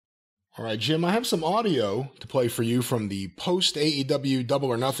All right, Jim, I have some audio to play for you from the post-AEW Double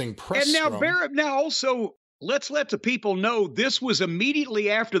or Nothing press And now also, let's let the people know this was immediately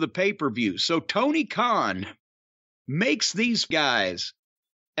after the pay-per-view. So Tony Khan makes these guys,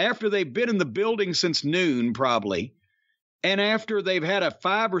 after they've been in the building since noon probably, and after they've had a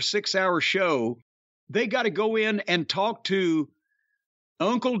 5 or 6 hour show, they got to go in and talk to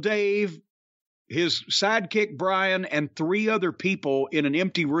Uncle Dave, his sidekick Brian, and 3 other people in an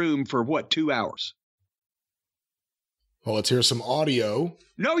empty room for, 2 hours? Well, let's hear some audio.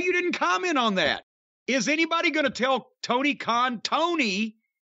 No, you didn't comment on that. Is anybody going to tell Tony Khan, Tony,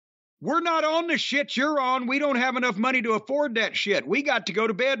 we're not on the shit you're on. We don't have enough money to afford that shit. We got to go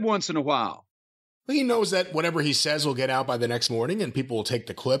to bed once in a while. Well, he knows that whatever he says will get out by the next morning and people will take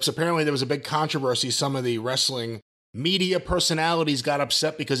the clips. Apparently, there was a big controversy. Some of the wrestling media personalities got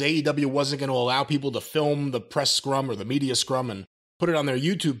upset because AEW wasn't going to allow people to film the press scrum or the media scrum and put it on their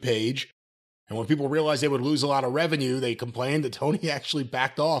YouTube page. And when people realized they would lose a lot of revenue, they complained that Tony actually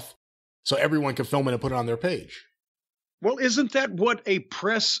backed off so everyone could film it and put it on their page. Well, isn't that what a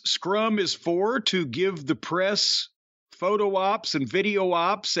press scrum is for? To give the press photo ops and video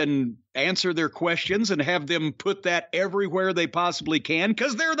ops and answer their questions and have them put that everywhere they possibly can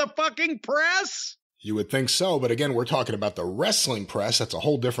because they're the fucking press? You would think so, but again, we're talking about the wrestling press. That's a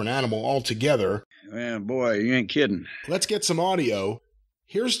whole different animal altogether. Man, boy, you ain't kidding. Let's get some audio.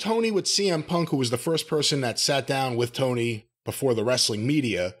 Here's Tony with CM Punk, who was the first person that sat down with Tony before the wrestling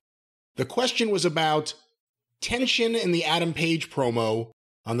media. The question was about tension in the Adam Page promo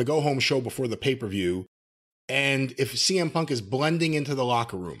on the Go Home show before the pay-per-view, and if CM Punk is blending into the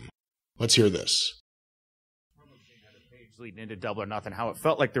locker room. Let's hear this. Leading into Double or Nothing, how it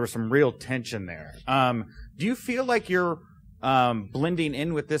felt like there was some real tension there. Do you feel like you're blending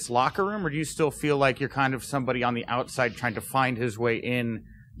in with this locker room, or do you still feel like you're kind of somebody on the outside trying to find his way in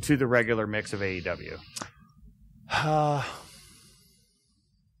to the regular mix of AEW?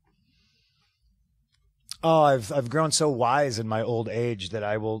 I've grown so wise in my old age that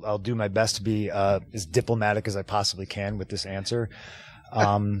I'll do my best to be as diplomatic as I possibly can with this answer.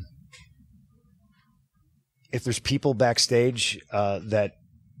 If there's people backstage that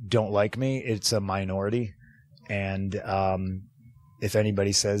don't like me, it's a minority. And if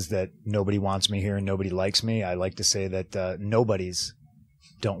anybody says that nobody wants me here and nobody likes me, I like to say that nobodies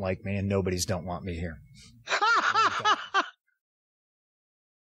don't like me and nobodies don't want me here.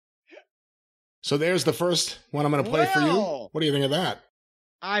 So there's the first one I'm going to play for you. What do you think of that?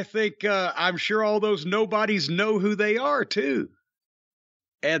 I think I'm sure all those nobodies know who they are too.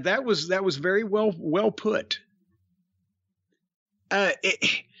 And that was very well put. And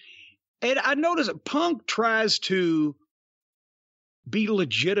I notice that Punk tries to be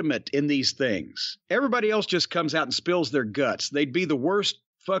legitimate in these things. Everybody else just comes out and spills their guts. They'd be the worst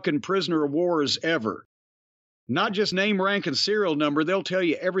fucking prisoner of wars ever. Not just name, rank, and serial number. They'll tell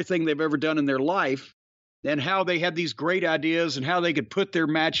you everything they've ever done in their life and how they had these great ideas and how they could put their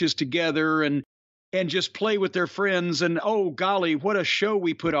matches together and just play with their friends. And, oh, golly, what a show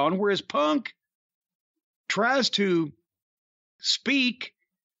we put on. Whereas Punk tries to speak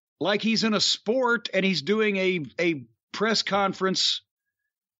like he's in a sport and he's doing a press conference,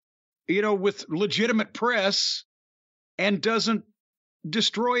 with legitimate press and doesn't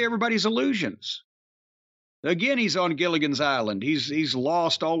destroy everybody's illusions. Again, he's on Gilligan's Island. He's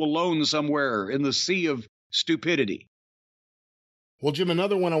lost all alone somewhere in the sea of stupidity. Well, Jim,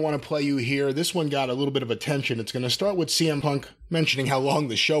 another one I want to play you here. This one got a little bit of attention. It's going to start with CM Punk mentioning how long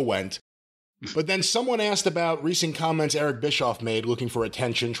the show went. But then someone asked about recent comments Eric Bischoff made looking for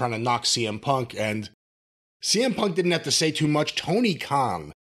attention, trying to knock CM Punk. And CM Punk didn't have to say too much. Tony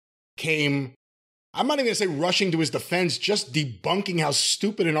Khan came, I'm not even going to say rushing to his defense, just debunking how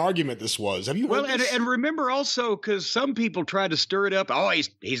stupid an argument this was. Have you heard this? And remember also, because some people tried to stir it up,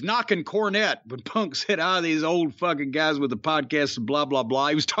 he's knocking Cornette. But Punk said, these old fucking guys with the podcast and blah, blah, blah.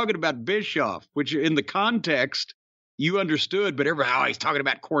 He was talking about Bischoff, which in the context, you understood, but everybody, he's talking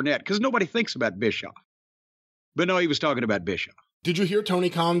about Cornette, because nobody thinks about Bischoff. But no, he was talking about Bischoff. Did you hear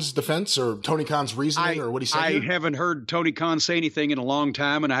Tony Khan's defense or Tony Khan's reasoning or what he said? I haven't heard Tony Khan say anything in a long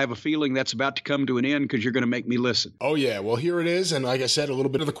time, and I have a feeling that's about to come to an end because you're going to make me listen. Oh, yeah. Well, here it is. And like I said, a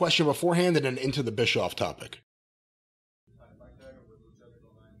little bit of the question beforehand and then into the Bischoff topic.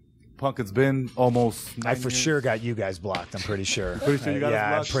 Punk, it's been almost 9 I for years. Sure got you guys blocked. I'm pretty sure. Pretty sure you got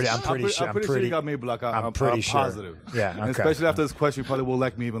us blocked? I'm pretty sure you got me blocked. I'm pretty sure. positive. Yeah, okay. And especially after this question, you probably will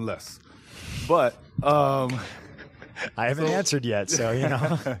like me even less. But I haven't answered yet,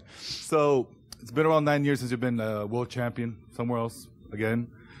 so So it's been around 9 years since you've been world champion somewhere else again.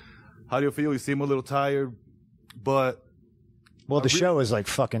 How do you feel? You seem a little tired, but Well, the show is like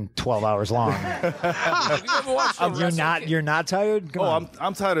fucking 12 hours long. You're not tired? Come on.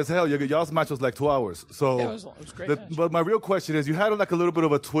 I'm tired as hell. Y'all's match was like 2 hours. So, yeah, it was a great match. But my real question is, you had like a little bit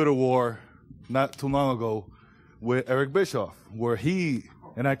of a Twitter war not too long ago with Eric Bischoff, where he,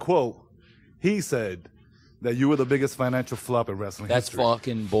 and I quote, he said that you were the biggest financial flop in wrestling That's history.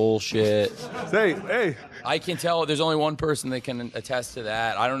 fucking bullshit. Hey. I can tell there's only one person that can attest to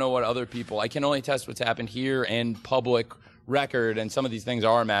that. I don't know what other people. I can only attest what's happened here and public record, and some of these things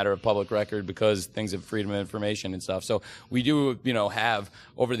are a matter of public record because things of freedom of information and stuff. So we do, have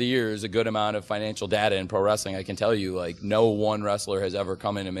over the years a good amount of financial data in pro wrestling. I can tell you, like, no one wrestler has ever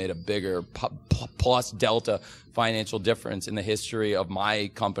come in and made a bigger plus delta financial difference in the history of my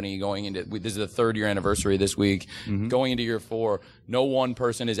company going into, this is the 3rd year anniversary this week, going into year 4. No one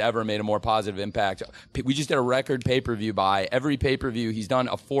person has ever made a more positive impact. We just did a record pay-per-view buy. Every pay-per-view, he's done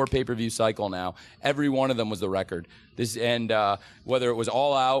a 4 pay-per-view cycle now. Every one of them was the record. Whether it was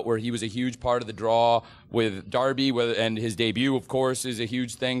All Out, where he was a huge part of the draw with Darby, and his debut, of course, is a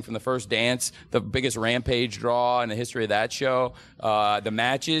huge thing from the first dance, the biggest Rampage draw in the history of that show. The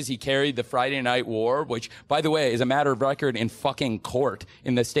matches, he carried the Friday Night War, which, by the way, is a matter of record in fucking court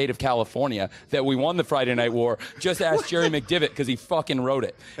in the state of California that we won the Friday Night War. Just ask Jerry McDivitt, because he fucking wrote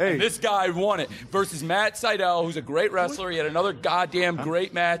it. Hey. And this guy won it versus Matt Sydal, who's a great wrestler. He had another goddamn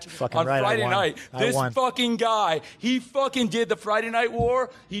great match on Friday night. This fucking guy, he fucking did the Friday Night War.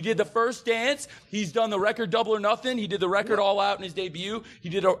 He did the first dance. He done the record Double or Nothing. He did the record All Out in his debut. He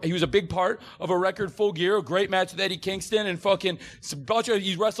was a big part of a record Full Gear, a great match with Eddie Kingston, and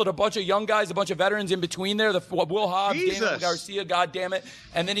he wrestled a bunch of young guys, a bunch of veterans in between there. Will Hobbs, Daniel Garcia, goddammit.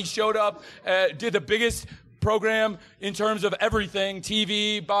 And then he showed up, did the biggest program in terms of everything,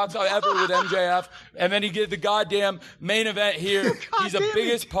 TV, box ever with MJF, and then he did the goddamn main event here. He's the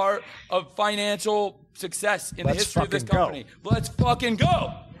biggest part of financial success in the history of this company. Let's fucking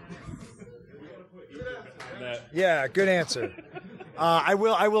go. Yeah, good answer. I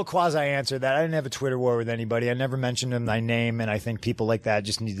will quasi-answer that. I didn't have a Twitter war with anybody. I never mentioned them by name, and I think people like that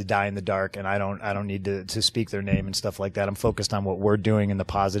just need to die in the dark, and I don't need to speak their name and stuff like that. I'm focused on what we're doing and the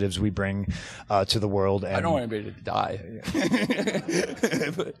positives we bring to the world. And I don't want anybody to die.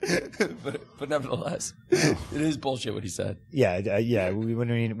 but nevertheless, it is bullshit what he said. Yeah. We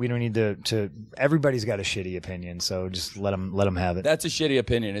don't need to. Everybody's got a shitty opinion, so just let them have it. That's a shitty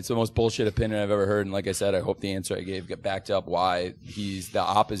opinion. It's the most bullshit opinion I've ever heard, and like I said, I hope the answer I gave got backed up why he's the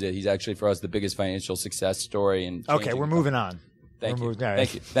opposite. He's actually, for us, the biggest financial success story. And okay, we're moving on. Thank you.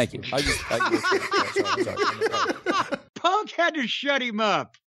 Thank you. Sorry. Punk had to shut him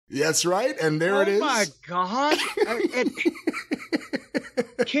up. That's right, and there it is. Oh my God!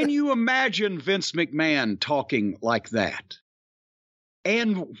 Can you imagine Vince McMahon talking like that?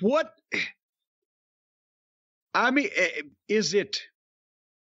 And what? I mean, is it?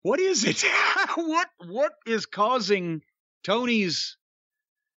 What is it? What is causing Tony's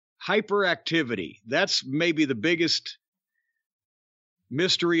hyperactivity? That's maybe the biggest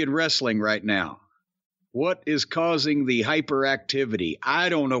mystery in wrestling right now. What is causing the hyperactivity? I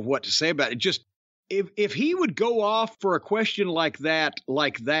don't know what to say about it. Just if he would go off for a question like that,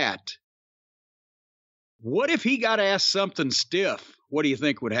 what if he got asked something stiff? What do you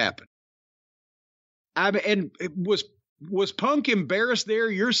think would happen? I mean, and was Punk embarrassed there?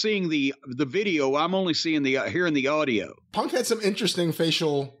 You're seeing the video. I'm only seeing hearing the audio. Punk had some interesting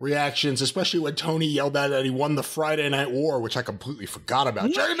facial reactions, especially when Tony yelled out that he won the Friday Night War, which I completely forgot about.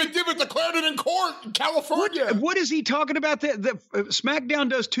 What? Jerry McDivitt declared it in court in California. What is he talking about? The SmackDown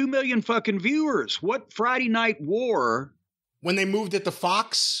does 2 million fucking viewers. What Friday Night War? When they moved it to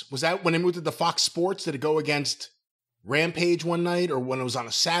Fox, was that when they moved it to Fox Sports? Did it go against Rampage one night, or when it was on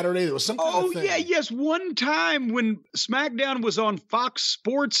a Saturday? There was some kind of thing. Yeah, yes. One time when SmackDown was on Fox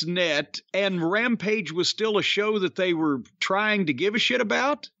Sports Net and Rampage was still a show that they were trying to give a shit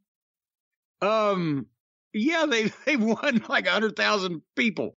about. Yeah, they won like 100,000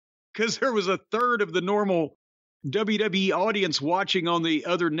 people because there was a third of the normal WWE audience watching on the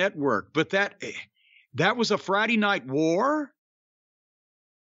other network. But that was a Friday Night War.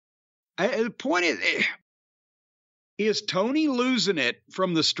 The point is Tony losing it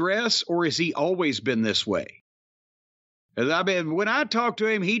from the stress, or has he always been this way? I mean, when I talked to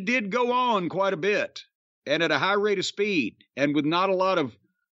him, he did go on quite a bit and at a high rate of speed and with not a lot of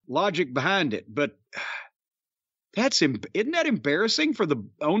logic behind it. But isn't that embarrassing for the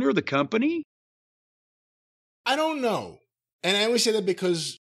owner of the company? I don't know. And I always say that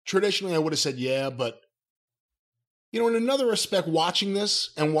because traditionally I would have said, yeah, but in another respect, watching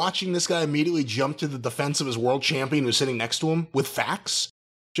this guy immediately jump to the defense of his world champion who's sitting next to him with facts,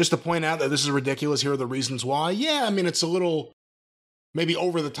 just to point out that this is ridiculous, here are the reasons why. Yeah, I mean, it's a little maybe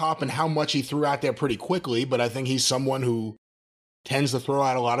over the top in how much he threw out there pretty quickly, but I think he's someone who tends to throw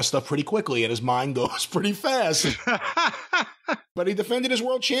out a lot of stuff pretty quickly, and his mind goes pretty fast. But he defended his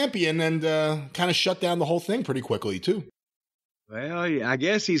world champion and kind of shut down the whole thing pretty quickly, too. Well, I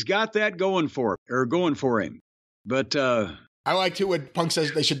guess he's got that going for him. But I like, too, when Punk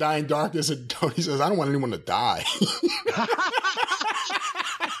says they should die in darkness, and Tony says, I don't want anyone to die.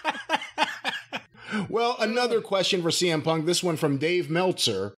 Well, another question for CM Punk, this one from Dave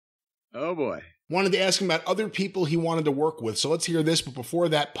Meltzer. Oh, boy. Wanted to ask him about other people he wanted to work with. So let's hear this. But before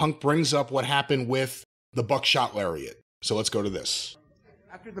that, Punk brings up what happened with the buckshot lariat. So let's go to this.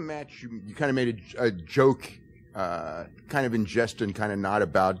 After the match, you kind of made a joke, kind of in jest and kind of nod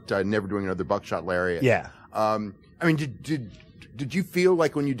about never doing another buckshot lariat. Yeah. I mean, did you feel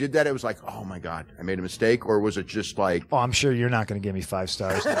like when you did that, it was like, oh my God, I made a mistake? Or was it just like... Oh, I'm sure you're not going to give me 5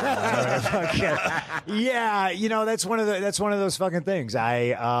 stars. Yeah, you know, that's one of those fucking things.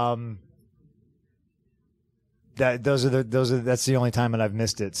 That's the only time that I've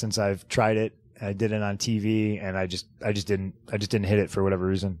missed it since I've tried it. I did it on TV, and I just didn't hit it for whatever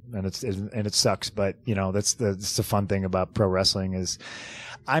reason, and it sucks. But you know, that's the fun thing about pro wrestling is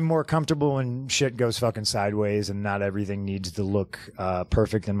I'm more comfortable when shit goes fucking sideways, and not everything needs to look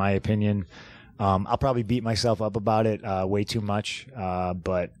perfect, in my opinion. I'll probably beat myself up about it way too much,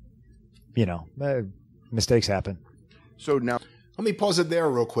 but you know, mistakes happen. So now, let me pause it there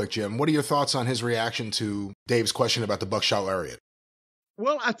real quick, Jim. What are your thoughts on his reaction to Dave's question about the buckshot lariat?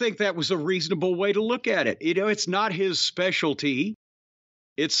 Well, I think that was a reasonable way to look at it. You know, it's not his specialty.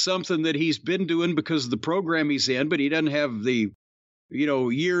 It's something that he's been doing because of the program he's in, but he doesn't have the, you know,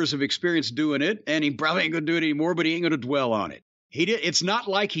 years of experience doing it, and he probably ain't going to do it anymore, but he ain't going to dwell on it. It's not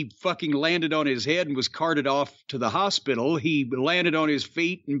like he fucking landed on his head and was carted off to the hospital. He landed on his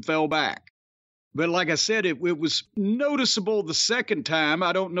feet and fell back. But like I said, it was noticeable the second time.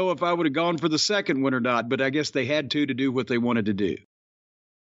 I don't know if I would have gone for the second one or not, but I guess they had to do what they wanted to do.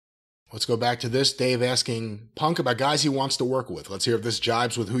 Let's go back to this. Dave asking Punk about guys he wants to work with. Let's hear if this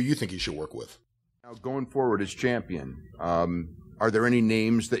jibes with who you think he should work with. Now, going forward as champion, are there any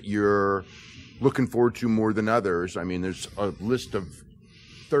names that you're looking forward to more than others? I mean, there's a list of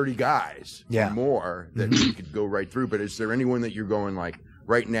 30 guys or more that you could go right through, but is there anyone that you're going like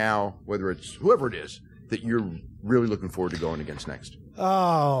right now, whether it's whoever it is, that you're really looking forward to going against next?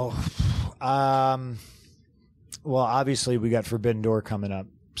 Oh, well, obviously we got Forbidden Door coming up.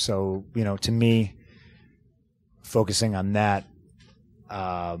 So, you know, to me, focusing on that,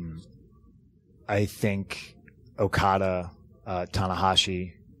 I think Okada,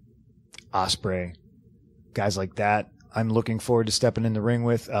 Tanahashi, Ospreay, guys like that, I'm looking forward to stepping in the ring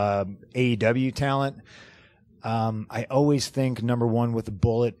with. AEW talent, I always think number one with a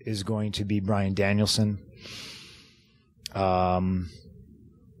bullet is going to be Bryan Danielson.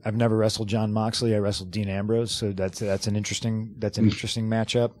 I've never wrestled John Moxley. I wrestled Dean Ambrose, so that's an interesting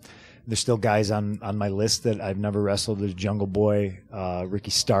matchup. There's still guys on my list that I've never wrestled. There's Jungle Boy, Ricky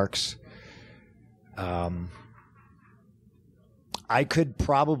Starks. I could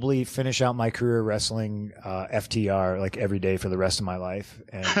probably finish out my career wrestling FTR like every day for the rest of my life,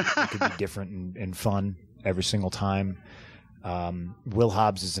 and it could be different and fun every single time. Will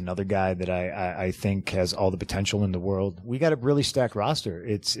Hobbs is another guy that I think has all the potential in the world. We got a really stacked roster.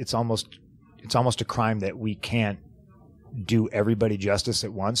 It's almost a crime that we can't do everybody justice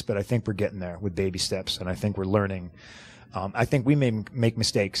at once, but I think we're getting there with baby steps, and I think we're learning. I think we may make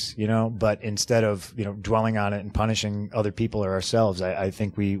mistakes, you know, but instead of, you know, dwelling on it and punishing other people or ourselves, I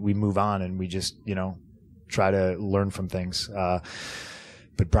think we move on and we just, you know, try to learn from things.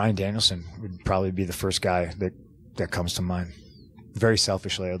 But Bryan Danielson would probably be the first guy that comes to mind. Very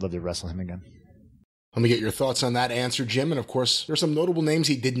selfishly, I'd love to wrestle him again. Let me get your thoughts on that answer, Jim. And of course, there's some notable names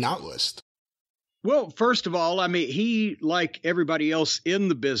he did not list. Well, first of all, I mean, he, like everybody else in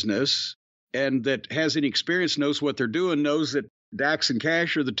the business and that has any experience, knows what they're doing, knows that Dax and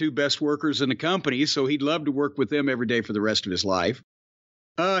Cash are the two best workers in the company, so he'd love to work with them every day for the rest of his life.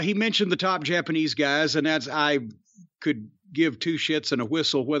 He mentioned the top Japanese guys, and I could give two shits and a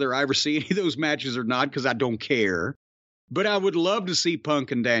whistle whether I ever see any of those matches or not, because I don't care. But I would love to see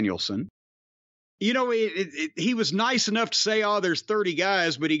Punk and Danielson. You know, he was nice enough to say, oh, there's 30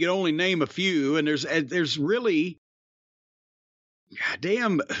 guys, but he could only name a few. And there's really,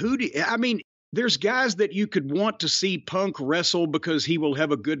 goddamn, I mean, there's guys that you could want to see Punk wrestle because he will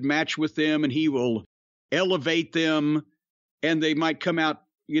have a good match with them and he will elevate them and they might come out,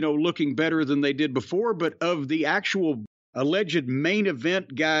 you know, looking better than they did before. But of the actual alleged main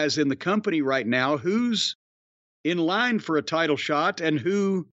event guys in the company right now, who's in line for a title shot and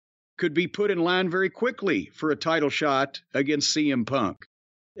who could be put in line very quickly for a title shot against CM Punk.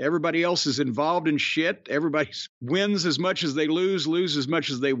 Everybody else is involved in shit. Everybody wins as much as they lose as much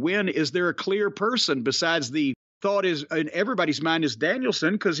as they win. Is there a clear person besides the thought is in everybody's mind is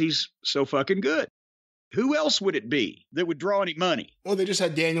Danielson because he's so fucking good? Who else would it be that would draw any money? Well, they just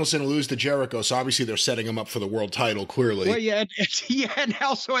had Danielson lose to Jericho, so obviously they're setting him up for the world title, clearly. Well, yeah, and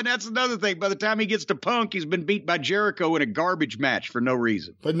also, and that's another thing. By the time he gets to Punk, he's been beat by Jericho in a garbage match for no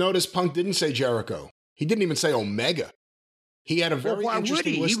reason. But notice Punk didn't say Jericho. He didn't even say Omega. He had a very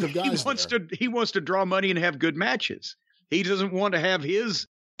interesting list of guys he wants to draw money and have good matches. He doesn't want to have his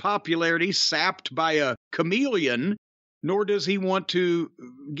popularity sapped by a chameleon, nor does he want to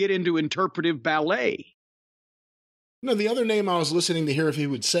get into interpretive ballet. No, the other name I was listening to hear if he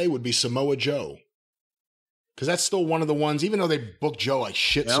would say would be Samoa Joe. Because that's still one of the ones, even though they booked Joe like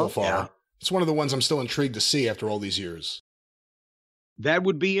shit so far, it's one of the ones I'm still intrigued to see after all these years. That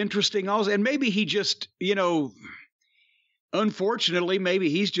would be interesting also. And maybe he just, unfortunately,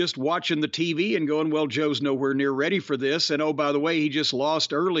 maybe he's just watching the TV and going, well, Joe's nowhere near ready for this. And, oh, by the way, he just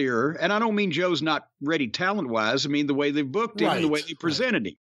lost earlier. And I don't mean Joe's not ready talent-wise. I mean the way they booked him and the way they presented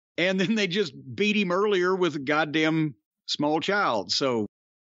him. And then they just beat him earlier with a goddamn small child. So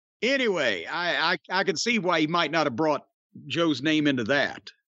anyway, I can see why he might not have brought Joe's name into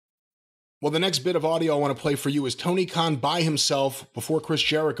that. Well, the next bit of audio I want to play for you is Tony Khan by himself before Chris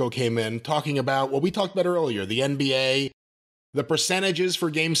Jericho came in, talking about what we talked about earlier, the NBA, the percentages for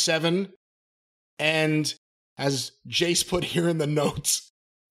Game 7, and as Jace put here in the notes,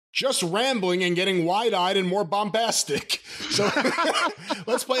 just rambling and getting wide-eyed and more bombastic. So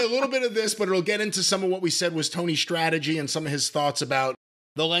let's play a little bit of this, but it'll get into some of what we said was Tony's strategy and some of his thoughts about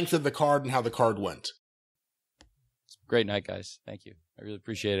the length of the card and how the card went. Great night, guys. Thank you. I really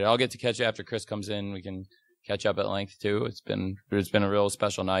appreciate it. I'll get to catch you after Chris comes in. We can catch up at length too. It's been a real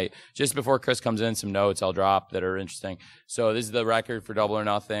special night. Just before Chris comes in, some notes I'll drop that are interesting. So this is the record for Double or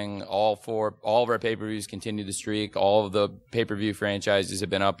Nothing. All of our pay-per-views continue the streak. All of the pay-per-view franchises have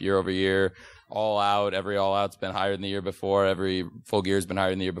been up year over year. Every All Out's been higher than the year before. Every Full Gear's been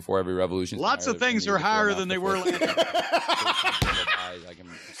higher than the year before. Every Revolution's lots of things are higher than they were last year. I can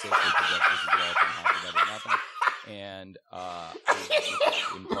safely project this is the all-time high for Double or Nothing. And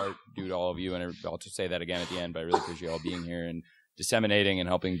in part due to all of you, and I'll just say that again at the end, but I really appreciate you all being here and disseminating and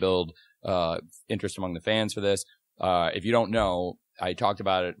helping build interest among the fans for this. If you don't know, I talked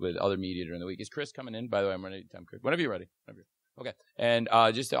about it with other media during the week. Is Chris coming in? By the way, I'm ready. Whenever you're ready. Okay. And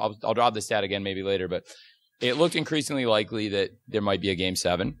I'll drop the stat again maybe later, but it looked increasingly likely that there might be a Game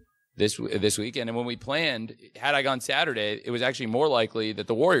 7 this week. And when we planned, had I gone Saturday, it was actually more likely that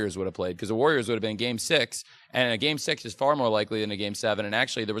the Warriors would have played because the Warriors would have been Game 6. And a Game 6 is far more likely than a Game 7. And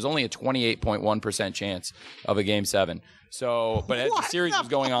actually, there was only a 28.1% chance of a Game 7. So, but as the series was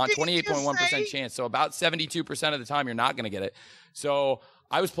going on, 28.1% chance. So about 72% of the time, you're not going to get it. So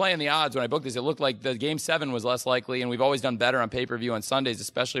I was playing the odds when I booked this. It looked like the Game 7 was less likely, and we've always done better on pay-per-view on Sundays,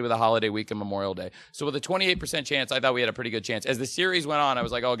 especially with a holiday week and Memorial Day. So with a 28% chance, I thought we had a pretty good chance. As the series went on, I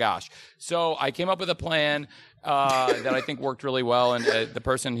was like, oh, gosh. So I came up with a plan that I think worked really well, and the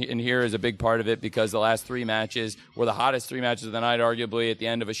person in here is a big part of it because the last 3 matches were the hottest 3 matches of the night, arguably, at the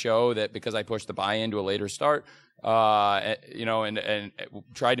end of a show that because I pushed the buy-in to a later start. And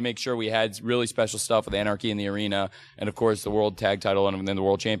tried to make sure we had really special stuff with Anarchy in the Arena and, of course, the World Tag Title and then the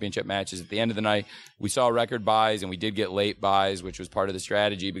World Championship matches. At the end of the night, we saw record buys, and we did get late buys, which was part of the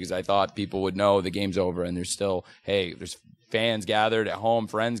strategy because I thought people would know the game's over and there's fans gathered at home,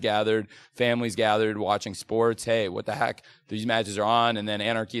 friends gathered, families gathered, watching sports. Hey, what the heck? These matches are on, and then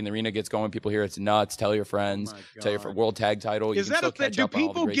Anarchy in the Arena gets going. People hear it's nuts. Tell your friends. Tell your World Tag Title. Is that a thing? Do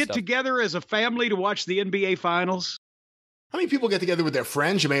people get together as a family to watch the NBA Finals? How many people get together with their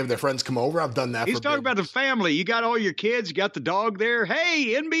friends? You may have their friends come over. I've done that. He's talking about the family. You got all your kids. You got the dog there.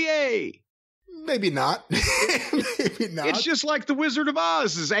 Hey, NBA. Maybe not. Maybe not. It's just like The Wizard of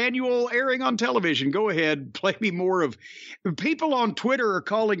Oz's annual airing on television. Go ahead. Play me more of... People on Twitter are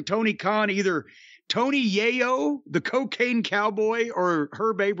calling Tony Khan either Tony Yayo, the cocaine cowboy, or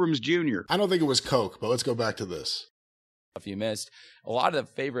Herb Abrams Jr. I don't think it was Coke, but let's go back to this. If you missed a lot of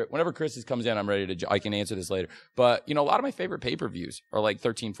the favorite, whenever Chris comes in, I'm ready to, I can answer this later. But, a lot of my favorite pay-per-views are like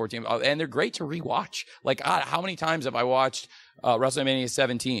 13, 14, and they're great to rewatch. Like, how many times have I watched WrestleMania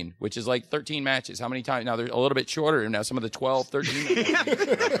 17, which is like 13 matches? How many times? Now, they're a little bit shorter. Now, some of the 12, 13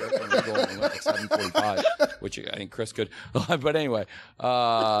 like 7:45, which I think Chris could. But anyway,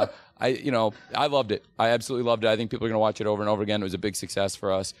 I loved it. I absolutely loved it. I think people are going to watch it over and over again. It was a big success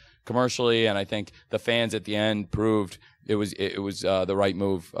for us commercially, and I think the fans at the end proved it was the right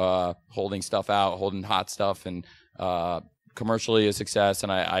move, holding stuff out, holding hot stuff, and commercially a success,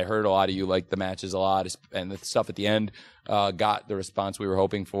 and I heard a lot of you like the matches a lot, and the stuff at the end got the response we were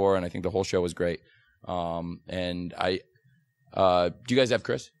hoping for, and I think the whole show was great. And do you guys have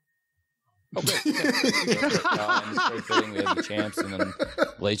Chris? Oh, great. And it's very fitting. We have the champs, and then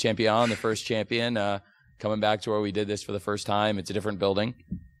Le Champion, the first champion, coming back to where we did this for the first time. It's a different building,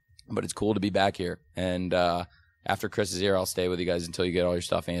 but it's cool to be back here. And after Chris is here, I'll stay with you guys until you get all your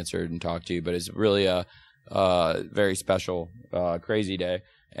stuff answered and talk to you. But it's really a very special, crazy day.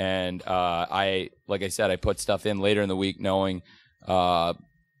 And like I said, I put stuff in later in the week knowing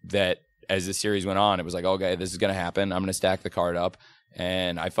that as the series went on, it was like, okay, this is going to happen. I'm going to stack the card up.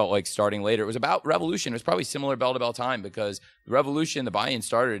 And I felt like starting later. It was about Revolution. It was probably similar bell-to-bell time because the Revolution, the buy-in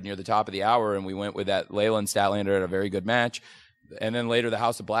started near the top of the hour, and we went with that Layla and Statlander at a very good match. And then later, the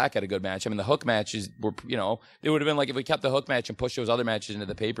House of Black had a good match. I mean, the Hook matches were, it would have been like if we kept the Hook match and pushed those other matches into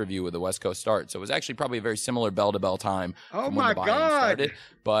the pay-per-view with the West Coast start. So it was actually probably a very similar bell-to-bell time. Oh, from my when the buy-in God. started.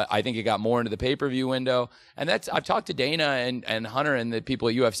 But I think it got more into the pay-per-view window. And I've talked to Dana and Hunter and the people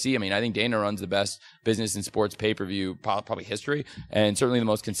at UFC. I mean, I think Dana runs the best business in sports pay-per-view, probably history, and certainly the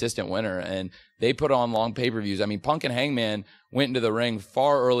most consistent winner. And they put on long pay-per-views. I mean, Punk and Hangman went into the ring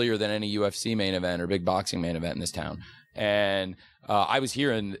far earlier than any UFC main event or big boxing main event in this town. And I was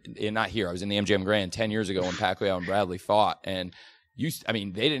here not here. I was in the MGM Grand 10 years ago when Pacquiao and Bradley fought. And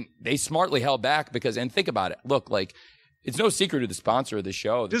they smartly held back because, and think about it. Look, like, it's no secret who the sponsor of the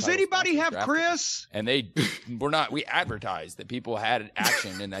show. Does anybody have Chris? And we advertised that people had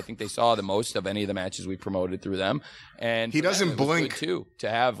action, and I think they saw the most of any of the matches we promoted through them. And he doesn't blink too, to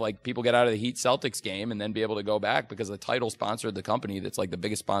have like people get out of the Heat Celtics game and then be able to go back because the title sponsored the company that's like the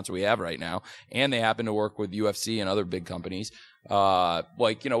biggest sponsor we have right now. And they happen to work with UFC and other big companies. With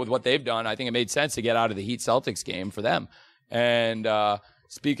what they've done, I think it made sense to get out of the Heat Celtics game for them. And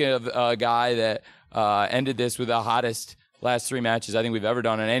speaking of a guy that ended this with the hottest last 3 matches I think we've ever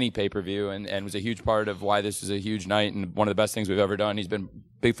done on any pay-per-view and was a huge part of why this was a huge night and one of the best things we've ever done. He's been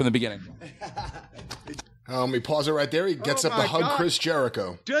big from the beginning. Let me pause it right there. He gets up to hug Chris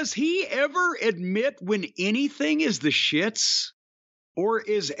Jericho. Does he ever admit when anything is the shits? Or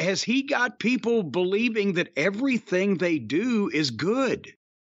has he got people believing that everything they do is good?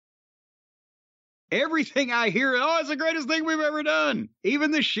 Everything I hear, it's the greatest thing we've ever done.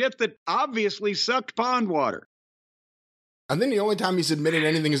 Even the shit that obviously sucked pond water. I think the only time he's admitted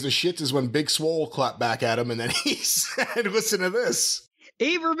anything is the shit is when Big Swole clapped back at him and then he said, listen to this.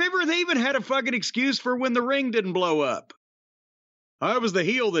 Remember, they even had a fucking excuse for when the ring didn't blow up. I was the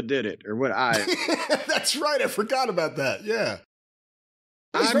heel that did it, or what That's right, I forgot about that, yeah.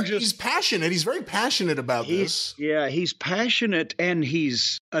 He's passionate. He's very passionate about this. Yeah, he's passionate, and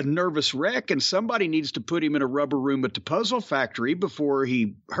he's a nervous wreck, and somebody needs to put him in a rubber room at the Puzzle Factory before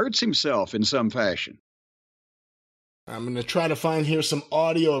he hurts himself in some fashion. I'm going to try to find here some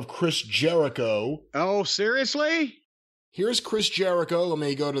audio of Chris Jericho. Oh, seriously? Here's Chris Jericho. Let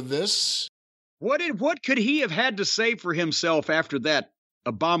me go to this. What could he have had to say for himself after that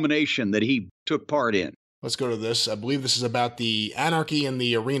abomination that he took part in? Let's go to this. I believe this is about the Anarchy in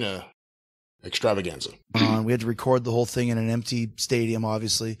the Arena extravaganza. We had to record the whole thing in an empty stadium,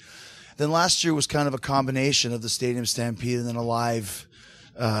 obviously. Then last year was kind of a combination of the Stadium Stampede and then a live,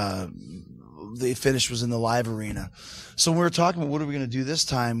 the finish was in the live arena. So when we were talking about what are we going to do this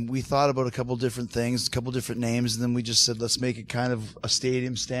time, we thought about a couple different things, a couple different names, and then we just said, let's make it kind of a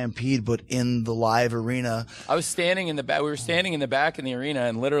Stadium Stampede, but in the live arena. I was standing in the back. We were standing in the back in the arena,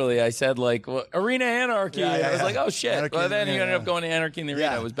 and literally I said, like, well, Arena Anarchy. I was like, oh, shit. Anarchy well, then you ended up going to Anarchy in the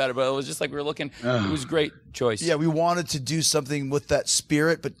Arena. It was better, but it was just like we were looking. It was a great choice. Yeah, we wanted to do something with that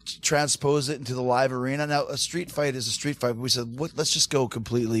spirit, but transpose it into the live arena. Now, a street fight is a street fight, but we said, let's just go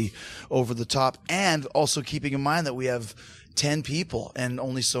completely over the top, and also keeping in mind that we have 10 people and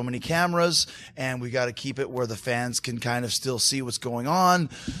only so many cameras, and we got to keep it where the fans can kind of still see what's going on.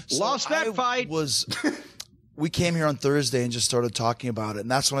 Lost that fight. We came here on Thursday and just started talking about it,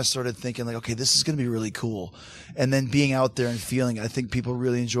 and that's when I started thinking, like, okay, this is going to be really cool. And then being out there and feeling it, I think people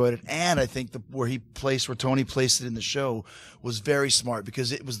really enjoyed it, and I think where Tony placed it in the show was very smart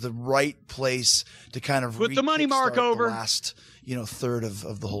because it was the right place to kind of put the money mark over the last, third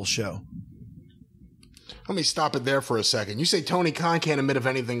of the whole show. Let me stop it there for a second. You say Tony Khan can't admit if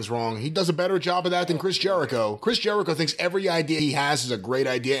anything's wrong. He does a better job of that than Chris Jericho. Chris Jericho thinks every idea he has is a great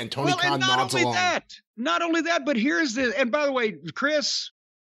idea, and Tony Khan nods along. Not only that, but here's the... And by the way, Chris,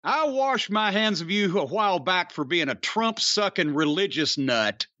 I washed my hands of you a while back for being a Trump-sucking religious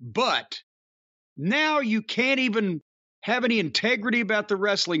nut, but now you can't even have any integrity about the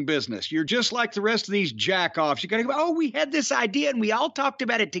wrestling business. You're just like the rest of these jack-offs. You got to go, oh, we had this idea and we all talked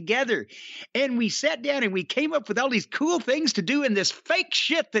about it together. And we sat down and we came up with all these cool things to do in this fake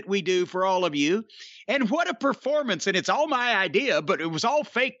shit that we do for all of you. And what a performance. And it's all my idea, but it was all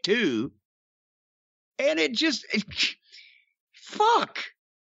fake too. And fuck.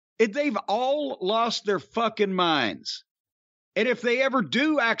 They've all lost their fucking minds. And if they ever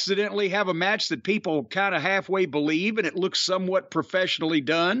do accidentally have a match that people kind of halfway believe and it looks somewhat professionally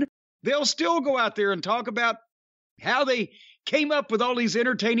done, they'll still go out there and talk about how they came up with all these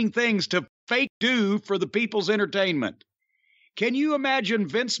entertaining things to fake do for the people's entertainment. Can you imagine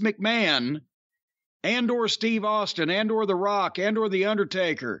Vince McMahon and or Steve Austin and or The Rock and or The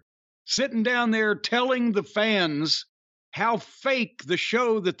Undertaker sitting down there telling the fans how fake the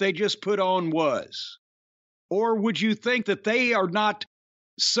show that they just put on was? Or would you think that they are not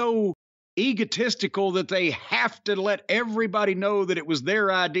so egotistical that they have to let everybody know that it was their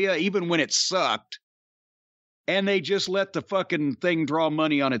idea even when it sucked, and they just let the fucking thing draw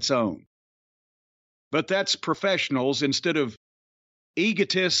money on its own? But that's professionals instead of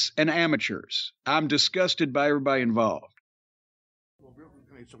egotists and amateurs. I'm disgusted by everybody involved.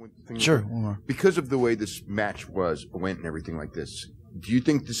 Sure. Because of the way this match went and everything like this, do you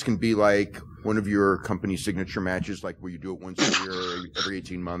think this can be like one of your company's signature matches, like where you do it once a year, every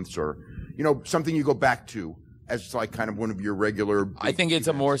 18 months, or, something you go back to as like kind of one of your regular? I think it's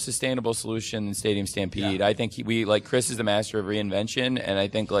a more sustainable solution than Stadium Stampede. Yeah. I think Chris is the master of reinvention, and I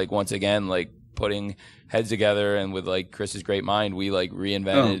think once again, putting heads together and with Chris's great mind, we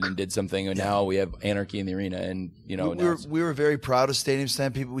reinvented and did something, and now we have anarchy in the arena. And we were very proud of Stadium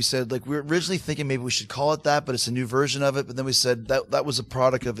Stampede. We said we were originally thinking maybe we should call it that, but it's a new version of it. But then we said that was a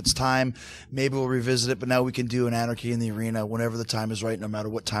product of its time. Maybe we'll revisit it. But now we can do an anarchy in the arena whenever the time is right, no matter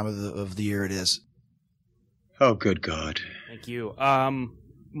what time of the year it is. Oh, good God! Thank you.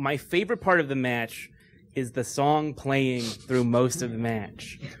 My favorite part of the match is the song playing through most of the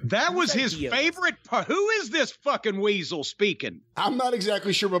match. That was his favorite part. Who is this fucking weasel speaking? I'm not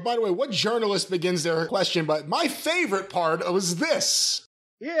exactly sure, but by the way, what journalist begins their question by, my favorite part was this?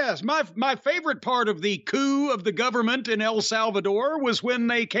 Yes, my favorite part of the coup of the government in El Salvador was when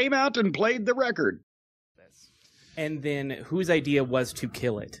they came out and played the record. And then whose idea was to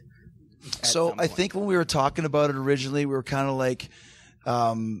kill it? So I think when we were talking about it originally, we were kind of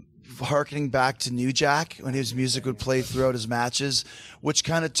harkening back to New Jack when his music would play throughout his matches, which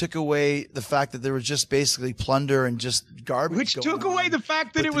kind of took away the fact that there was just basically plunder and just garbage. Which took away the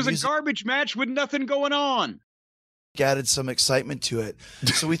fact that it was a garbage match with nothing going on. Added some excitement to it.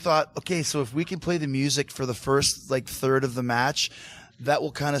 So we thought, okay, so if we can play the music for the first third of the match, that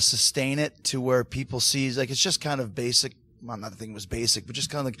will kind of sustain it to where people see it's just kind of basic. Well, not the thing was basic, but just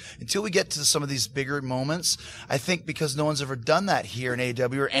kind of until we get to some of these bigger moments, I think because no one's ever done that here in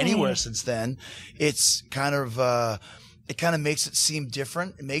AEW or anywhere since then, it's kind of, it kind of makes it seem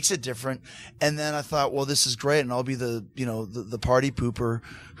different. It makes it different. And then I thought, well, this is great. And I'll be the party pooper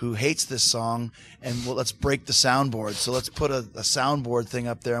who hates this song. And let's break the soundboard. So let's put a soundboard thing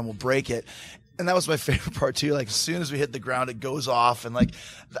up there and we'll break it. And that was my favorite part too. As soon as we hit the ground, it goes off. And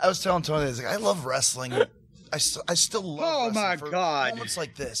I was telling Tony, I love wrestling. I still love oh my God. moments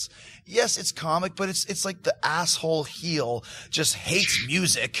like this. Yes, it's comic, but it's like the asshole heel just hates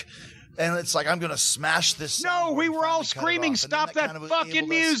music. And it's I'm going to smash this. No, we were all screaming, stop that fucking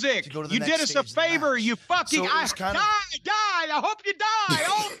music. You did us a favor. You fucking, die. I hope you die. I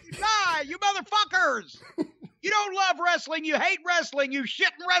hope you die, you motherfuckers. You don't love wrestling. You hate wrestling. You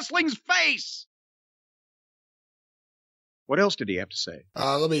shit in wrestling's face. What else did he have to say?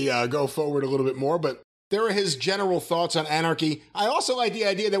 Let me go forward a little bit more, but there are his general thoughts on anarchy. I also like the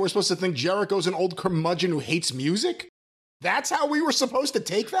idea that we're supposed to think Jericho's an old curmudgeon who hates music. That's how we were supposed to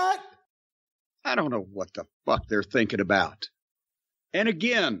take that? I don't know what the fuck they're thinking about. And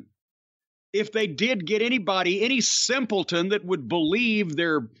again, if they did get anybody, any simpleton that would believe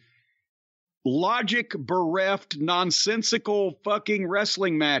their logic-bereft, nonsensical fucking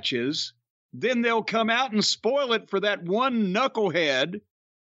wrestling matches, then they'll come out and spoil it for that one knucklehead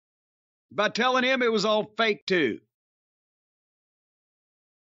by telling him it was all fake too.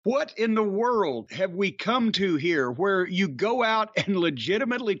 What in the world have we come to here where you go out and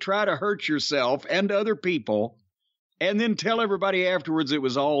legitimately try to hurt yourself and other people and then tell everybody afterwards it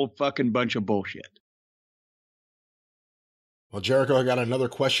was all a fucking bunch of bullshit? Well, Jericho, I got another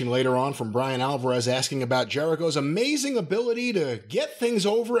question later on from Brian Alvarez asking about Jericho's amazing ability to get things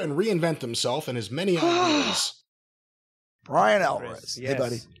over and reinvent himself and his many ideas. Brian Alvarez. Yes. Hey,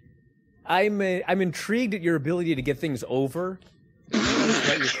 buddy. I'm intrigued at your ability to get things over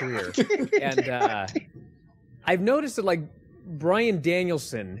throughout your career. And I've noticed that like Bryan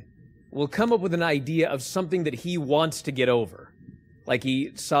Danielson will come up with an idea of something that he wants to get over. Like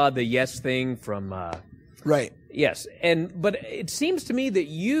he saw the Yes thing from Right. Yes. But it seems to me that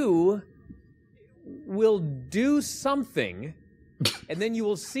you will do something and then you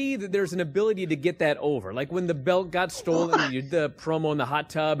will see that there's an ability to get that over. Like when the belt got stolen and you did the promo in the hot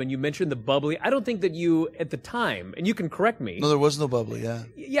tub and you mentioned the bubbly. I don't think that you, at the time, and you can correct me. No, there was no bubbly, yeah.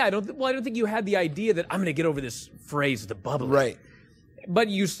 Yeah, I don't think you had the idea that I'm going to get over this phrase, the bubbly. Right. But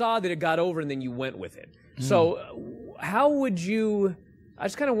you saw that it got over and then you went with it. So how would you... I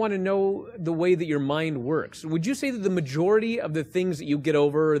just kind of want to know the way that your mind works. Would you say that the majority of the things that you get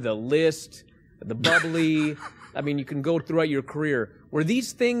over, the list, the bubbly... I mean, you can go throughout your career. Were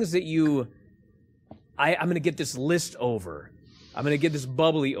these things that I'm going to get this list over. I'm going to get this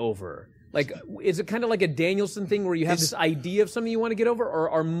bubbly over. Like, is it kind of like a Danielson thing where you have this idea of something you want to get over? Or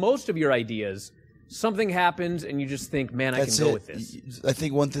are most of your ideas, something happens and you just think, man, I can go with this? I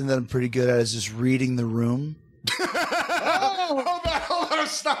think one thing that I'm pretty good at is just reading the room. Hold on, I'm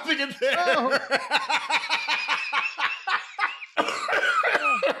stopping it there.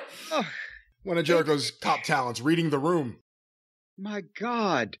 One of Jericho's top talents, reading the room. My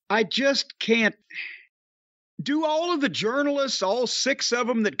God, I just can't. Do all of the journalists, all 6 of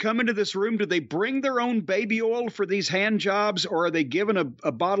them that come into this room, do they bring their own baby oil for these hand jobs, or are they given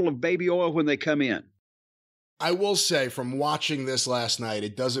a bottle of baby oil when they come in? I will say, from watching this last night,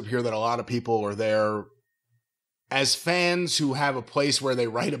 it does appear that a lot of people are there as fans who have a place where they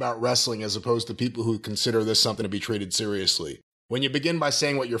write about wrestling as opposed to people who consider this something to be treated seriously. When you begin by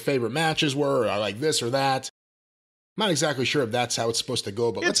saying what your favorite matches were, or I like this or that, I'm not exactly sure if that's how it's supposed to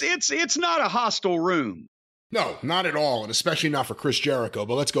go. But it's not a hostile room. No, not at all, and especially not for Chris Jericho.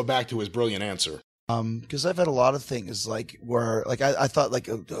 But let's go back to his brilliant answer. Because I've had a lot of things like where like I thought like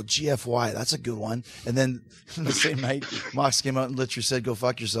GFY, that's a good one, and then the same night Mox came out and literally said go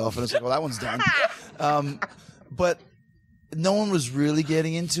fuck yourself, and it's like, well, that one's done. But no one was really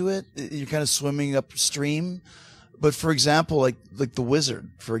getting into it. You're kind of swimming upstream. But for example, like the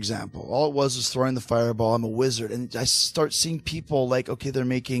Wizard, for example, all it was throwing the fireball. I'm a wizard. And I start seeing people like, okay, they're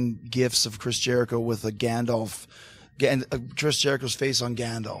making GIFs of Chris Jericho with a Gandalf, Chris Jericho's face on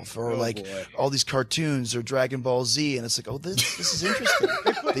Gandalf, or all these cartoons or Dragon Ball Z. And it's like, oh, this is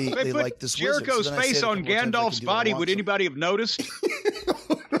interesting. They like this Jericho's wizard. face on Gandalf's body. Would anybody have noticed?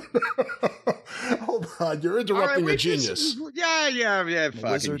 Hold on, you're interrupting a genius. Yeah,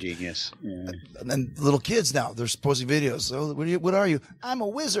 fucking wizard. Genius. Yeah. And then little kids now, they're posting videos. Oh, what are you? I'm a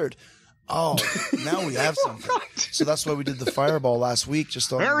wizard. Oh, now we have something. So that's why we did the fireball last week.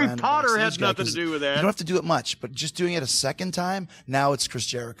 Just on Harry Potter has nothing to do with that. You don't have to do it much, but just doing it a second time, now it's Chris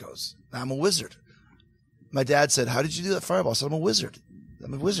Jericho's. I'm a wizard. My dad said, how did you do that fireball? I said, I'm a wizard.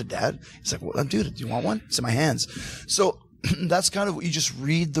 I'm a wizard, Dad. He's like, well, dude, do you want one? It's in my hands. So that's kind of what you just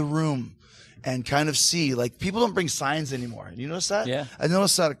read the room and kind of see, like, people don't bring signs anymore. You notice that? Yeah. I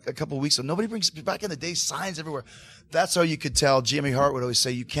noticed that a couple of weeks ago. Nobody brings, back in the day, signs everywhere. That's how you could tell. Jimmy Hart would always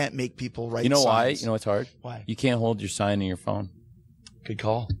say, you can't make people write signs. You know why? You know what's hard? Why? You can't hold your sign in your phone. Good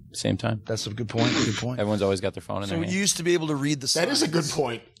call. Same time. That's a good point. Good point. Everyone's always got their phone in So their you hand. used to be able to read the signs. That is a good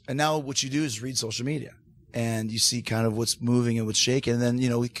point. And now what you do is read social media. And you see kind of what's moving and what's shaking. And then, you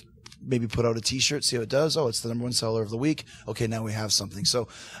know, we maybe put out a T-shirt, see how it does. Oh, it's the #1 seller of the week. Okay, now we have something. So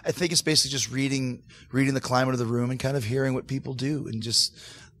I think it's basically just reading the climate of the room and kind of hearing what people do. And just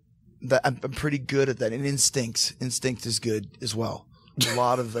that I'm pretty good at that. And instinct is good as well. A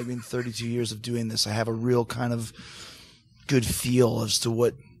lot of, 32 years of doing this, I have a real kind of good feel as to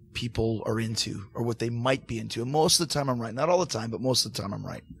what people are into or what they might be into. And most of the time I'm right. Not all the time, but most of the time I'm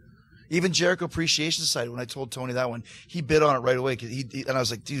right. Even Jericho Appreciation Society, when I told Tony that one, he bid on it right away. And I was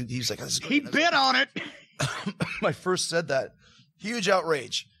like, dude, he was like, this is great. He bid on it. When I first said that, huge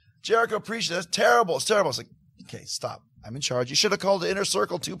outrage. Jericho Appreciation, that's terrible. It's terrible. I was like, okay, stop. I'm in charge. You should have called it Inner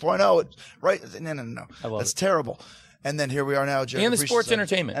Circle 2.0. Right? No. That's terrible. And then here we are now. And the sports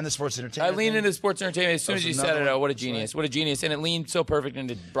entertainment. And the sports entertainment. I leaned into sports entertainment as soon as you said it. Oh, what a genius. What a genius. And it leaned so perfect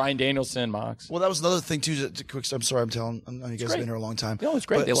into Bryan Danielson, Mox. Well, that was another thing, too. I'm sorry, I know you guys have been here a long time. No, it's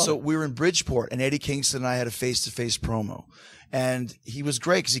great. So we were in Bridgeport, and Eddie Kingston and I had a face-to-face promo. And he was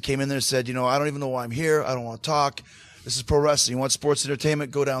great because he came in there and said, I don't even know why I'm here. I don't want to talk. This is pro wrestling. You want sports entertainment?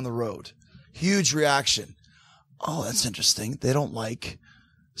 Go down the road. Huge reaction. Oh, that's interesting. They don't like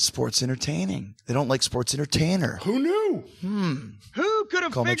sports entertaining. They don't like sports entertainer. Who knew? Who could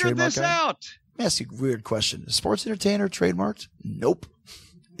have figured this out? Let me ask you a weird question. Is sports entertainer trademarked? Nope.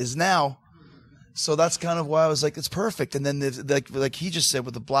 Is now. So that's kind of why I was like, it's perfect. And then like he just said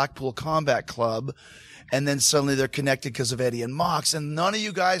with the Blackpool Combat Club, and then suddenly they're connected because of Eddie and Mox, and none of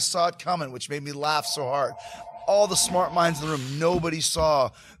you guys saw it coming, which made me laugh so hard. all the smart minds in the room, nobody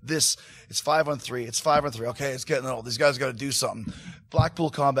saw this. It's 5-on-3. It's 5-on-3. Okay, it's getting old. These guys got to do something. Blackpool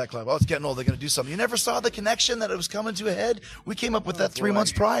Combat Club. Oh, it's getting old. They're going to do something. You never saw the connection that it was coming to a head? We came up with that 3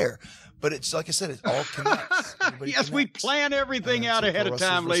 months prior. But it's like I said, it all connects. Yes, we plan everything out ahead of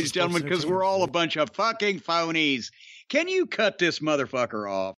time, ladies and gentlemen, because we're all a bunch of fucking phonies. Can you cut this motherfucker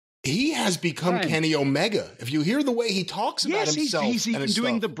off? He has become Kenny Omega. If you hear the way he talks about himself, he's even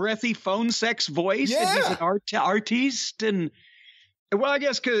doing the breathy phone sex voice. Yeah. And he's an artiste, and well, I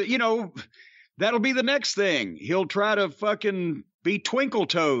guess that'll be the next thing. He'll try to fucking be Twinkle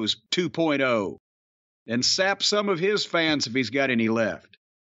Toes 2.0 and sap some of his fans if he's got any left.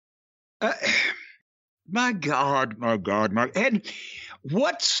 My God. And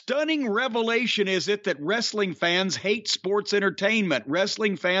what stunning revelation is it that wrestling fans hate sports entertainment?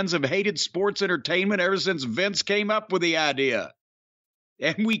 Wrestling fans have hated sports entertainment ever since Vince came up with the idea.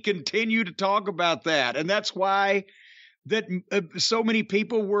 And we continue to talk about that. And that's why that so many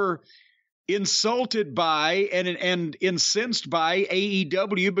people were insulted by and incensed by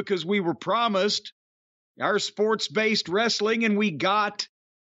AEW, because we were promised our sports-based wrestling and we got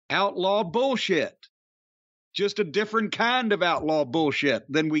outlaw bullshit. Just a different kind of outlaw bullshit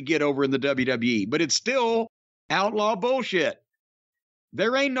than we get over in the WWE. But it's still outlaw bullshit.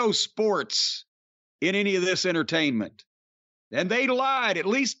 There ain't no sports in any of this entertainment. And they lied. At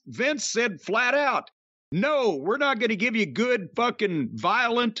least Vince said flat out, no, we're not going to give you good fucking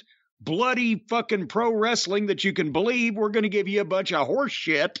violent, bloody fucking pro wrestling that you can believe. We're going to give you a bunch of horse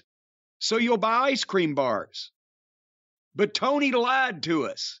shit so you'll buy ice cream bars. But Tony lied to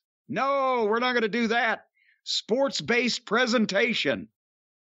us. No, we're not going to do that. Sports-based presentation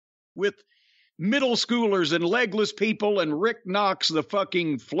with middle schoolers and legless people and Rick Knox, the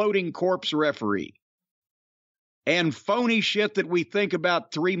fucking floating corpse referee. And phony shit that we think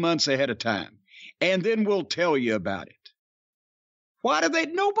about 3 months ahead of time. And then we'll tell you about it. Why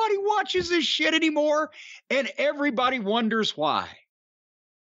nobody watches this shit anymore, and everybody wonders why.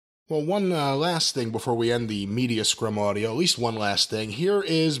 Well, one last thing before we end the media scrum audio, at least one last thing. Here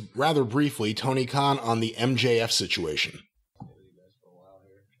is, rather briefly, Tony Khan on the MJF situation.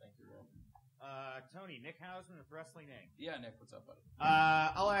 Tony, Nick Hausman with Wrestling Inc. Yeah, Nick, what's up, buddy?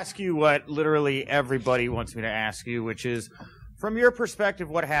 I'll ask you what literally everybody wants me to ask you, which is, from your perspective,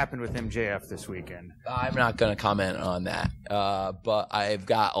 what happened with MJF this weekend? I'm not going to comment on that, but I've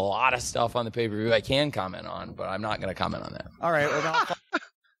got a lot of stuff on the pay-per-view I can comment on, but I'm not going to comment on that. All right, well,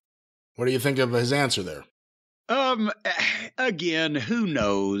 what do you think of his answer there? Again, who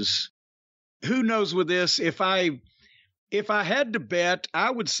knows? Who knows with this? If I had to bet,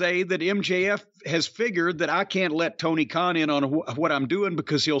 I would say that MJF has figured that I can't let Tony Khan in on what I'm doing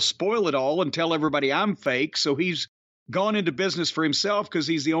because he'll spoil it all and tell everybody I'm fake. So he's gone into business for himself because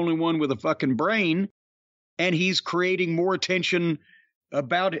he's the only one with a fucking brain, and he's creating more attention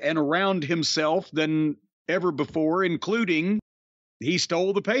about and around himself than ever before, including he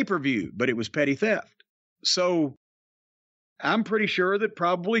stole the pay-per-view, but it was petty theft. So I'm pretty sure that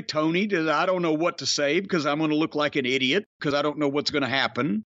probably Tony did. I don't know what to say because I'm going to look like an idiot because I don't know what's going to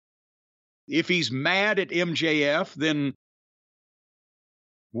happen. If he's mad at MJF, then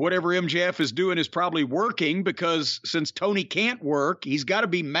whatever MJF is doing is probably working, because since Tony can't work, he's got to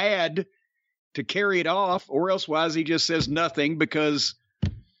be mad to carry it off, or elsewise he just says nothing because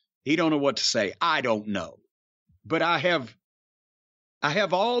he don't know what to say. I don't know. But I have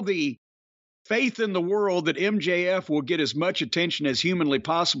all the faith in the world that MJF will get as much attention as humanly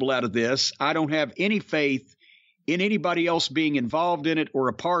possible out of this. I don't have any faith in anybody else being involved in it or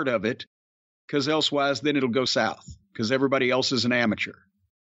a part of it, because elsewise then it'll go south, because everybody else is an amateur.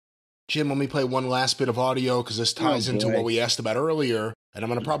 Jim, let me play one last bit of audio because this ties into what we asked about earlier. And I'm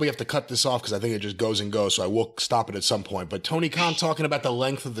going to probably have to cut this off because I think it just goes and goes, so I will stop it at some point. But Tony Khan talking about the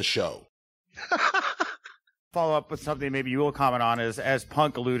length of the show. Follow up with something maybe you will comment on is, as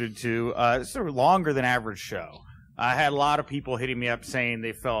Punk alluded to, it's a longer than average show. I had a lot of people hitting me up saying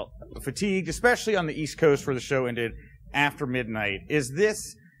they felt fatigued, especially on the East Coast where the show ended after midnight. Is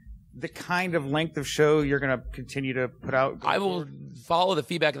this the kind of length of show you're going to continue to put out? I will follow the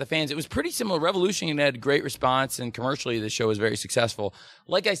feedback of the fans. It was pretty similar. Revolution had great response, and commercially the show was very successful.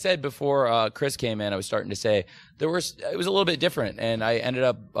 Like I said before Chris came in, I was starting to say it was a little bit different, and I ended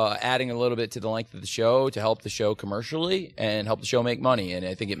up adding a little bit to the length of the show to help the show commercially and help the show make money. And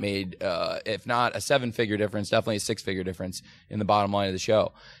I think it made, if not a 7-figure difference, definitely a 6-figure difference in the bottom line of the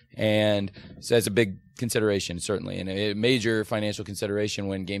show. And so that's a big consideration, certainly, and a major financial consideration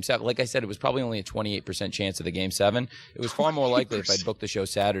when Game 7. Like I said, it was probably only a 28% chance of the Game 7. It was far more likely if I'd booked the show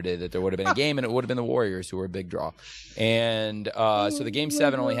Saturday that there would have been a game, and it would have been the Warriors, who were a big draw. And so the Game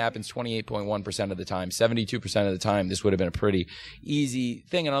 7 only happens 28.1% of the time. 72% of the time, this would have been a pretty easy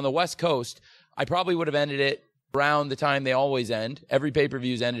thing. And on the West Coast, I probably would have ended it around the time they always end. Every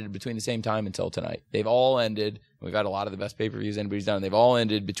pay-per-view's ended between the same time until tonight. They've all ended. We've had a lot of the best pay-per-views anybody's done. They've all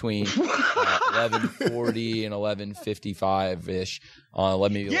ended between 11:40 and 11:55-ish.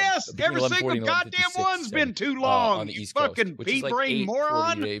 Yes, every single goddamn one's been too long. On the East fucking Coast, pea-brain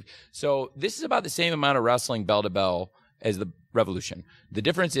moron. So this is about the same amount of wrestling bell to bell as the Revolution. The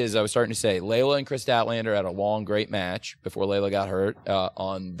difference is, I was starting to say, Layla and Chris Statlander had a long, great match before Layla got hurt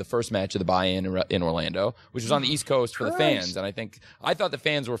on the first match of the buy-in in Orlando, which was on the East Coast for the fans. And I thought the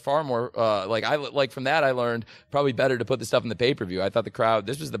fans were far more from that I learned probably better to put the stuff in the pay-per-view. I thought the crowd,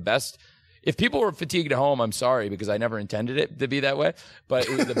 this was the best. If people were fatigued at home, I'm sorry, because I never intended it to be that way. But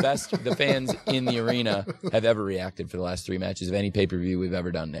it was the best the fans in the arena have ever reacted for the last 3 matches of any pay-per-view we've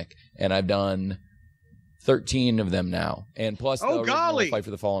ever done, Nick. And I've done 13 of them now, and plus the original Fight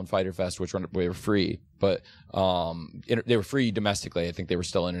for the Fallen Fighter Fest, which were free, but they were free domestically. I think they were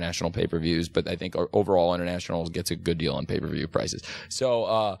still international pay-per-views, but I think overall international gets a good deal on pay-per-view prices.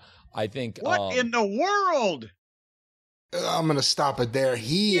 So I think what in the world? I'm gonna stop it there.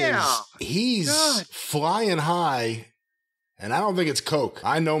 He's flying high, and I don't think it's Coke.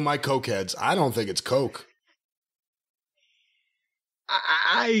 I know my Coke heads. I don't think it's Coke.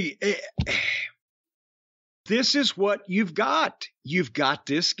 This is what you've got. You've got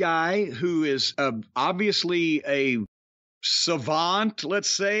this guy who is obviously a savant, let's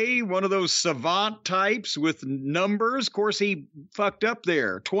say, one of those savant types with numbers. Of course, he fucked up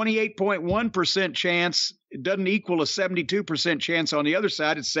there. 28.1% chance. It doesn't equal a 72% chance on the other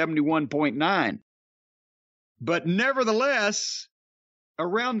side. It's 71.9. But nevertheless,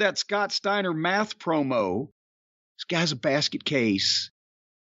 around that Scott Steiner math promo, this guy's a basket case.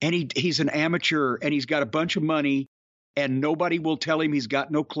 And he's an amateur, and he's got a bunch of money, and nobody will tell him he's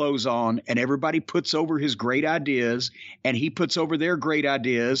got no clothes on, and everybody puts over his great ideas, and he puts over their great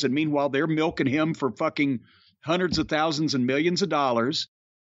ideas, and meanwhile, they're milking him for fucking hundreds of thousands and millions of dollars,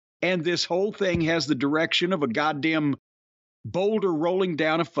 and this whole thing has the direction of a goddamn boulder rolling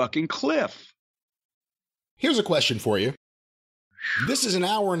down a fucking cliff. Here's a question for you. This is an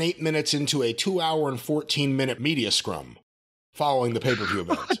hour and 8 minutes into a 2 hour and 14-minute media scrum following the pay-per-view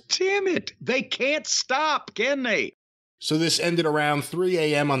event. God damn it. They can't stop, can they? So this ended around 3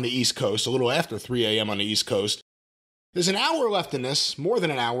 a.m. on the East Coast, a little after 3 a.m. on the East Coast. There's an hour left in this, more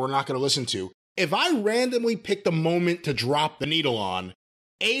than an hour we're not going to listen to. If I randomly picked a moment to drop the needle on,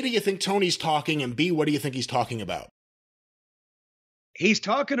 A, do you think Tony's talking, and B, what do you think he's talking about? He's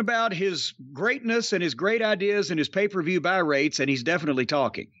talking about his greatness and his great ideas and his pay-per-view buy rates, and he's definitely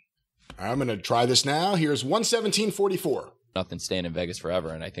talking. I'm going to try this now. Here's 117.44. Nothing staying in Vegas forever,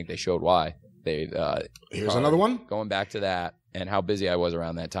 and I think they showed why. Here's another one. Going back to that and how busy I was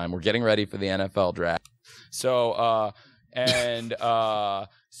around that time. We're getting ready for the NFL draft. So it's a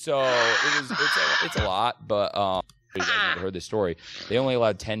lot, but you guys never heard this story. They only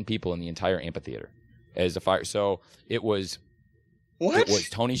allowed 10 people in the entire amphitheater as a fire. So it was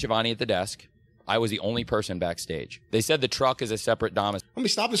Tony Schiavone at the desk. I was the only person backstage. They said the truck is a separate domicile. Let me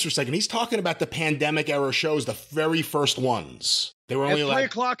stop this for a second. He's talking about the pandemic era shows, the very first ones. They were only at 3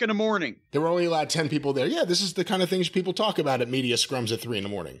 o'clock in the morning. They were only allowed 10 people there. Yeah, this is the kind of things people talk about at media scrums at 3 in the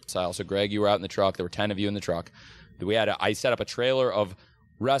morning. So Greg, you were out in the truck. There were 10 of you in the truck. I set up a trailer of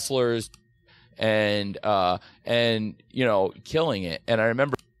wrestlers and killing it. And I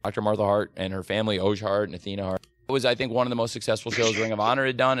remember Dr. Martha Hart and her family, Oj Hart and Athena Hart. It was, I think, one of the most successful shows Ring of Honor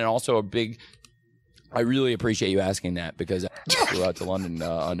had done, and also a big. I really appreciate you asking that, because I flew out to London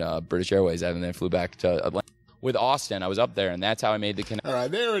on British Airways and then flew back to Atlanta with Austin. I was up there, and that's how I made the connection. All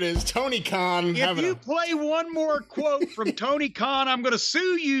right, there it is. Tony Khan. If you play one more quote from Tony Khan, I'm going to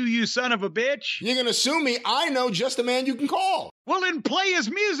sue you, you son of a bitch. You're going to sue me? I know just the man you can call. Well, then play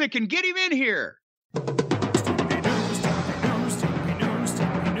his music and get him in here.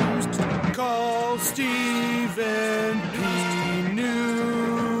 Call Stephen P. News.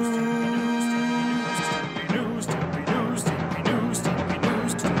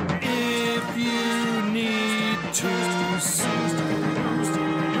 If you need to sue.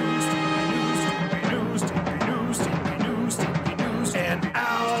 An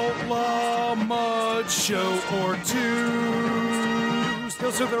outlaw mud show or two.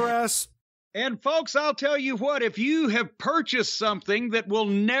 Still sue the rest. And folks, I'll tell you what, if you have purchased something that will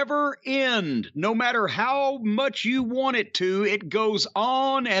never end, no matter how much you want it to, it goes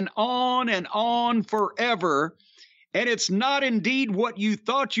on and on and on forever. and it's not indeed what you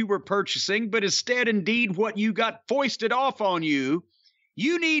thought you were purchasing, but instead indeed what you got foisted off on you,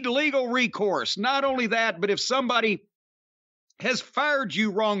 you need legal recourse. Not only that, but if somebody has fired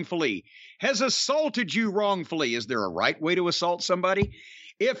you wrongfully, has assaulted you wrongfully, is there a right way to assault somebody?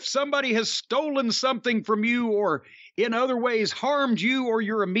 If somebody has stolen something from you or in other ways harmed you or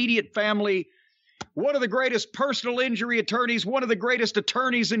your immediate family, one of the greatest personal injury attorneys, one of the greatest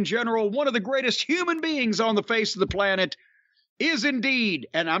attorneys in general, one of the greatest human beings on the face of the planet is indeed,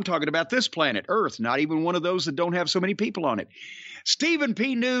 and I'm talking about this planet, Earth, not even one of those that don't have so many people on it. Stephen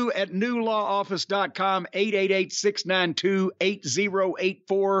P. New at newlawoffice.com,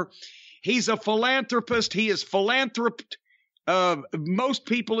 888-692-8084. He's a philanthropist. He has philanthroped most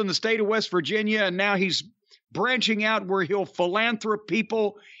people in the state of West Virginia, and now he's branching out where he'll philanthrop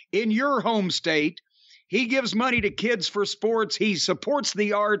people in your home state. He gives money to kids for sports. He supports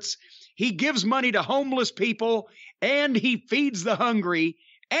the arts. He gives money to homeless people, and he feeds the hungry.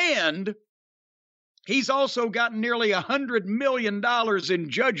 And he's also gotten nearly $100 million in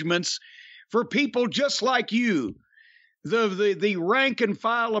judgments for people just like you, the rank and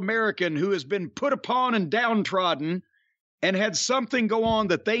file American who has been put upon and downtrodden and had something go on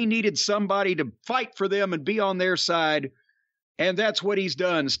that they needed somebody to fight for them and be on their side. And that's what he's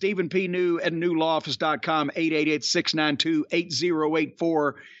done. Stephen P. New at newlawoffice.com,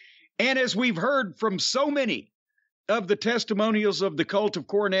 888-692-8084. And as we've heard from so many of the testimonials of the cult of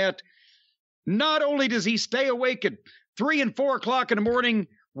Cornette, not only does he stay awake at 3 and 4 o'clock in the morning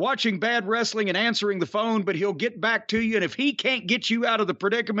watching bad wrestling and answering the phone, but he'll get back to you. And if he can't get you out of the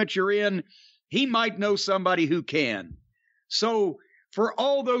predicament you're in, he might know somebody who can. So for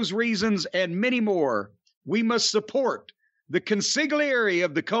all those reasons and many more, we must support the consigliere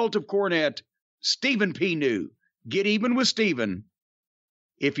of the cult of Cornette, Stephen P. New. Get even with Stephen.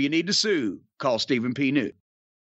 If you need to sue, call Stephen P. New.